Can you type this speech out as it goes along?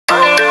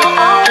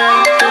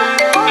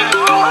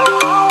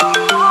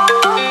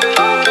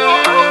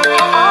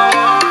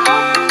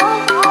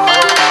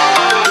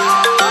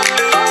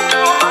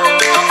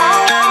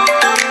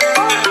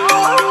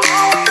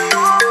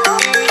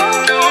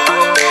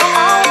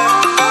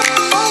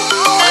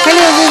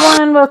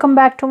welcome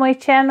back to my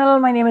channel.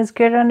 My name is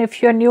Kiran.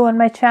 If you're new on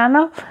my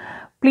channel,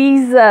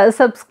 please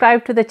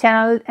subscribe to the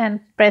channel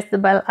and press the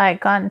bell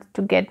icon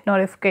to get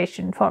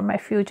notification for my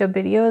future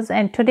videos.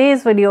 And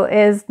today's video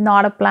is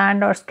not a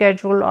planned or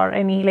scheduled or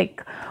any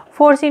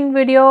forcing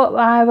video.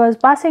 I was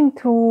passing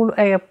through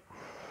a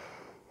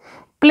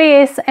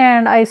place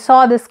and I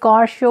saw this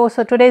car show.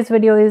 So today's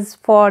video is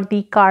for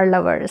the car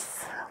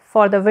lovers,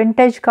 for the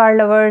vintage car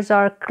lovers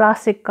or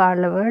classic car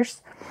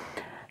lovers.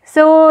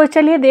 So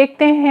चलिए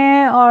देखते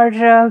हैं. और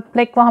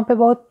वहाँ पे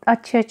बहुत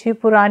अच्छी अच्छी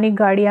पुरानी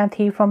गाड़ियाँ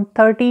थी from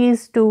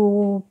 30s to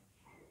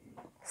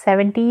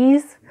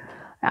 70s.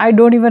 I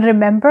don't even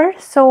remember.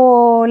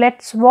 So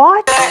let's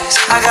watch.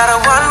 I got a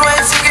one-way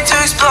ticket to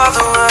explore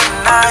the world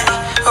tonight.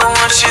 I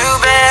want you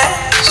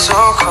back, so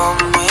come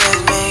with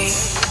me.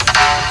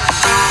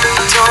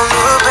 Don't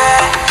look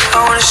back.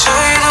 I wanna show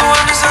you the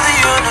wonders of the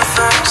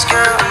universe,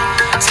 girl.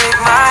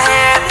 Take my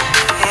hand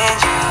and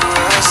you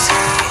will see.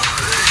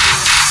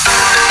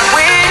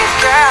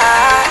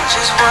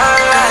 Just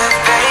one life,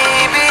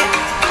 baby.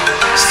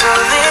 So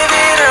live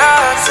it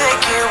up,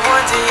 take it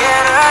one day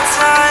at a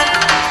time.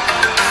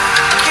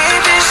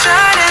 Keep it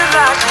shining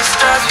like the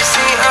stars we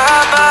see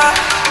above.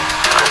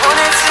 I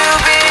wanted to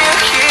be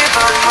here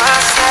by my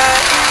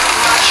side.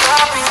 My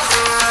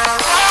tropical love.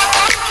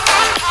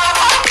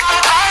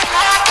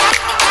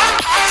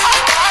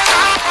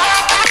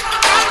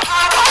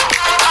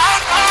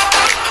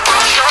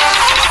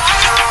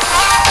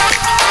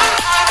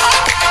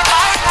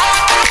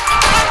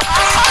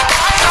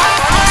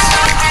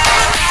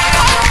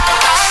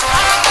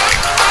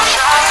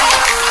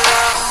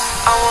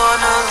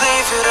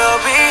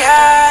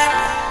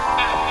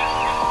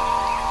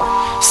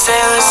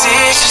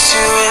 Just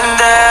you and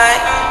I,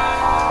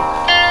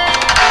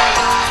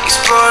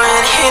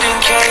 exploring hidden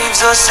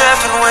caves or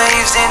surfing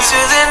waves into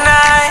the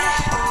night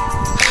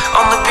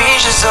on the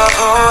beaches of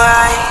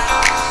Hawaii.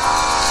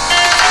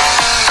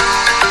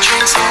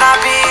 Drinks in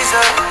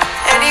Ibiza,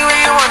 anywhere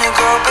you wanna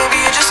go,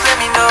 baby, you just let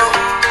me know.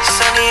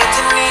 Sunny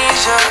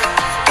Indonesia,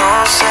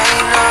 don't say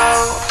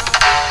no.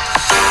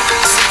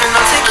 Sipping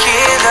on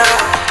tequila,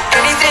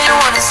 anything you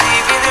wanna see,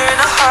 be there in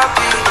a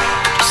heartbeat.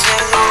 Just say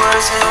the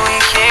words and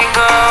we can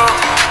go.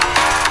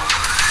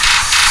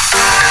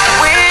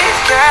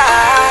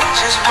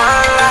 Just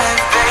one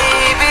life,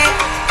 baby.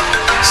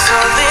 So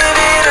live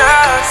it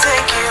up,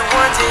 take it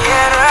one day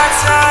at a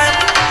time.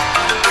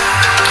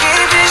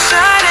 Keep it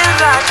shining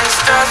like the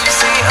stars we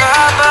see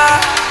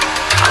above.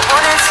 I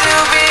wanted to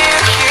be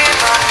here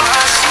by my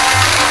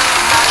side.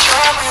 My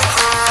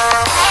tropical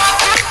love.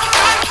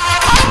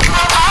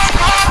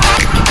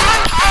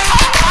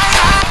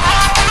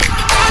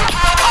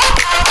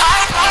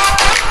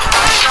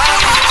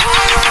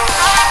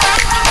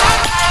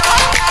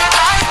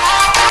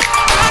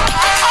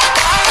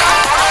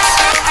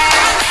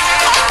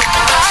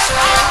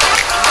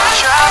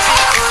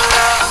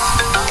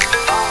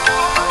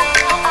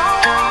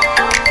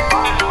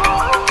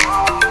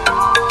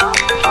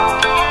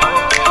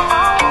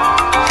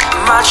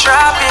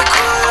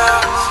 Tropical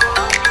love.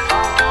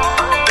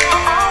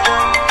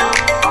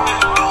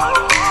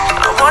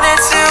 I wanted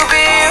to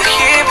be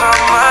here by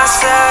my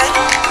side.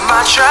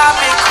 My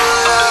tropical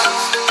love.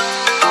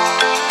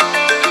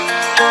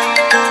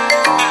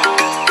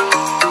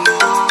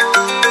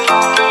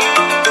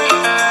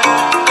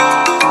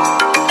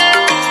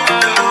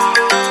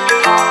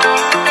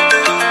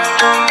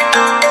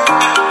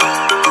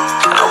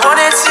 I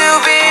wanted to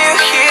be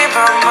here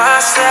by my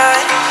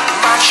side.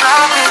 My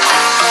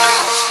tropical love.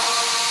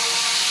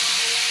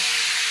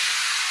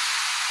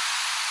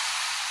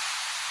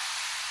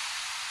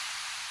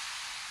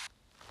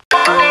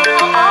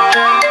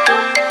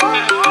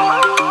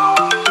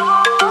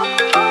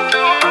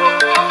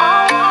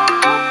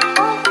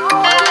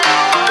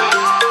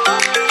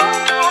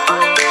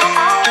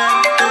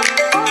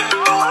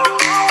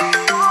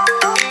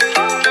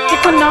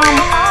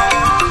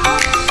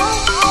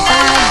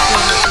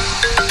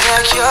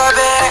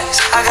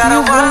 I got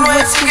a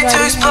one-way ticket to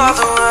explore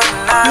the world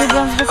tonight.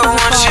 I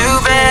want you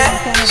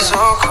back, so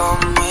come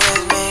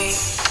with me.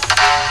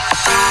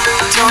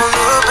 Don't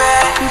look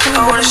back.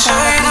 I wanna show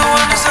you the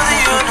wonders of the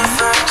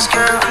universe,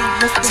 girl.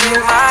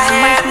 Take my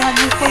hand and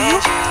you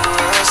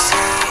will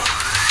see.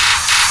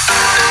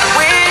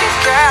 We've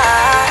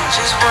got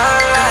just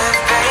one life,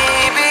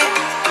 baby.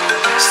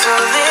 So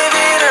live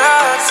it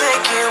up,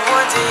 take it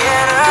one day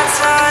at a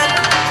time.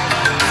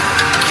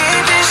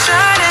 Keep it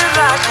shining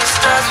like the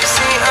stars we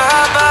see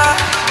above.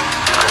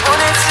 I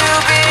wanted to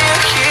be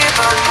here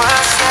by my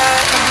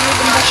side.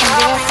 My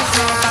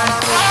tropical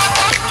love.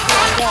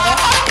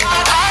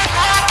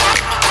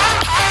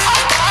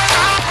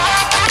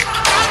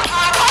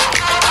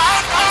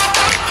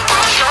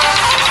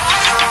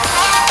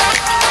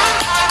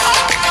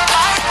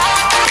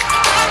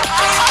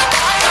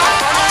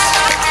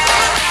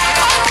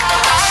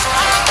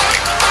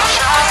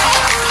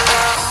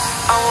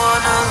 I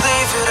wanna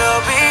leave it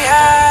all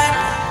behind.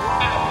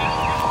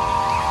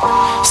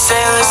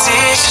 Sailor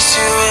seas, just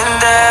you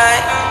and I.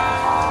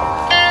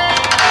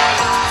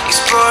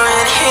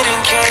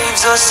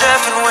 caves or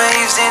surfing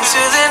waves into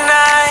the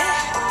night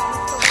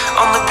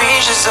on the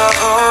beaches of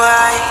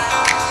Hawaii.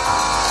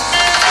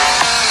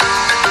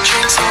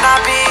 Drinks in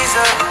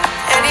Ibiza,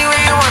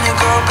 anywhere you wanna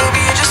go,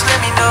 baby, you just let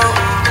me know.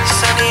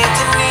 Sunny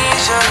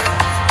Indonesia,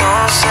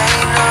 don't say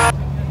no.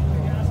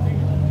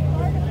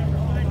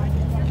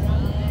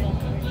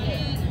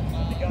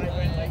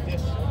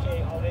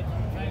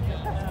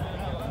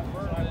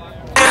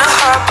 In a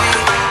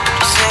heartbeat,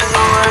 say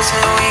the words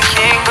and we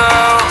can go.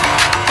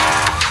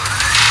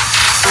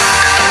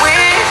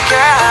 We've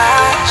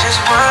got just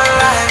one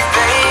life,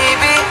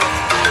 baby,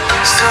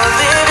 so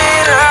live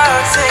it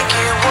up, take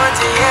it one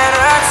day at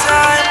a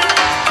time.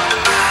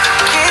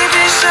 Keep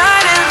it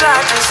shining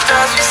like the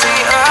stars we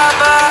see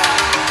above.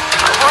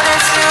 I wanted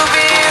to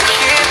be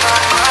here by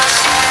my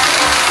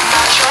side,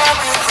 my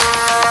tropical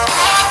love.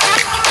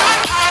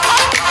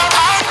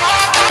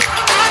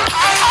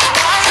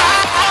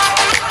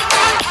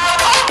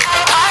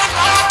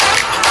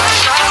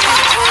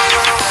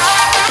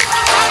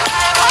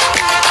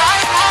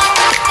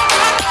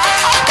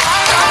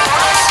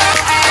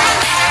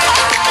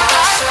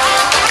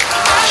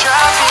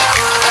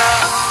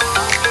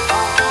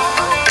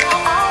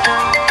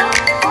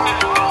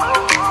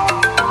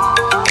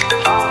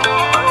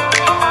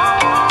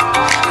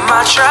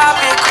 My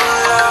tropical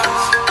love.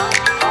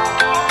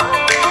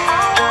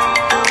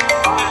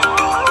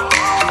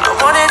 I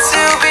wanted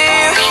to be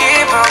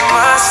here by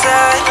my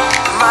side.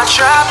 My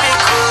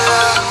tropical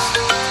love.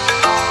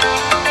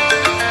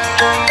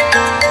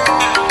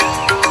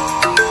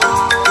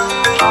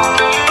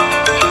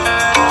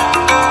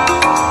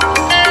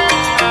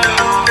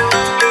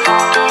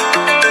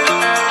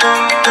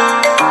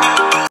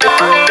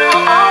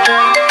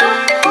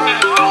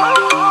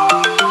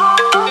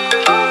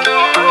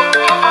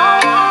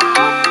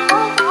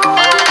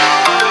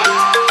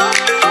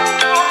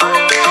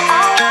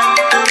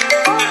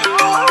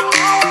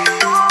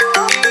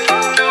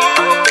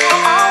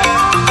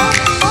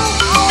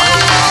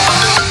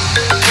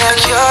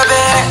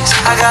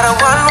 I got a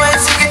one-way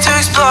ticket to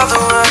explore the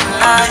world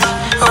tonight.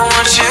 I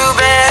want you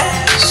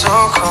back, so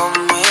come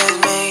with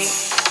me.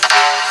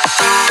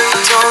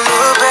 Don't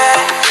look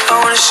back, I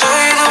wanna show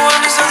you the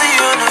wonders of the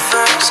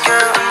universe,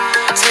 girl.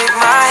 Take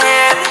my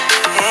hand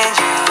and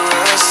you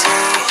will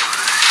see.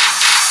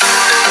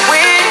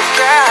 We've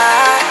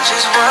got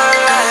just one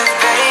life,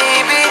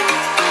 baby,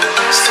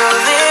 so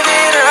live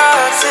it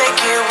up, take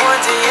it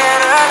one day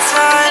at a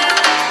time.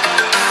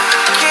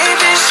 Keep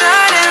it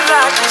shining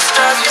like the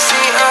stars we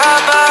see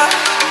above.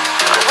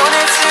 I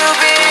wanted to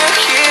be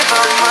here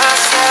by my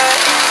side,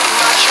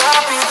 my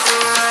tropical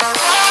love.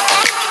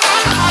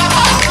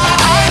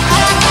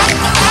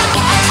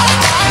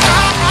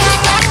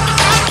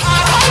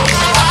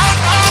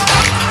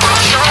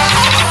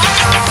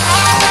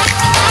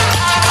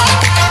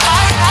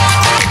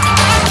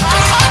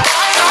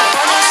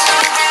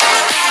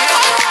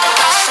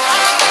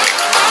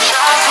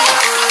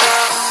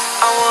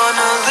 I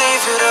wanna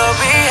leave it all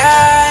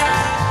behind.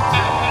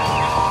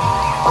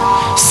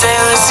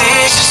 Sailor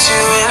seas, just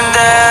you and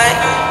I,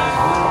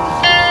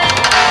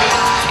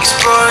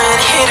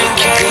 exploring hidden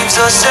caves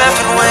or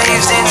surfing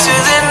waves into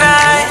the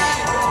night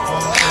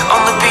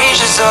on the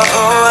beaches of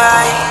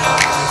Hawaii.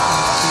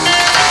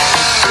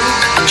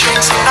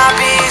 Drinks in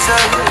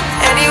Ibiza,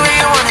 anywhere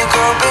you wanna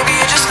go, baby,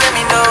 you just let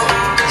me know.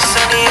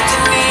 Sunny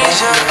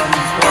Indonesia,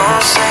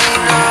 don't say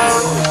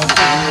no.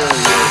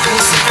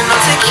 Sipping on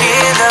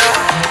tequila,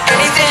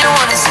 anything you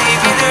wanna see,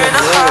 be there in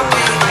a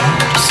heartbeat.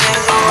 Say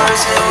the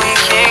words and we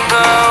can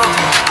go.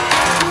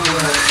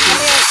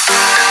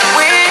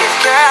 We've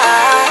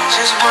got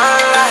just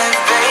one life,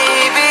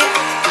 baby,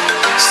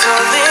 so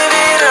live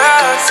it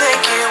up,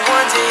 take it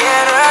one day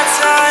at a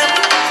time.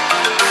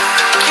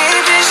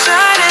 Keep it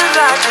shining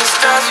like the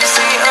stars we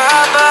see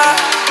above.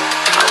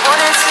 I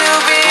wanted to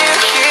be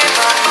here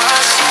by my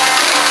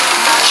side,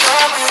 my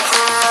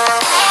tropical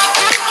love.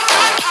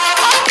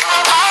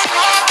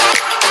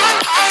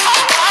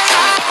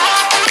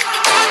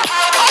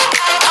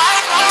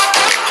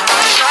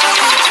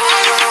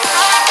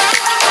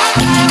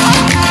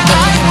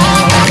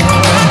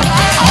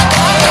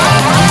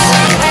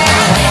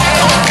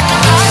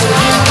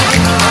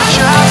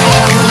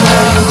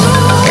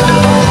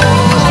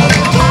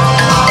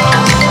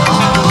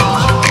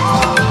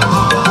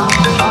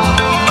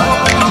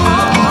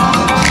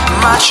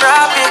 My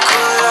tropical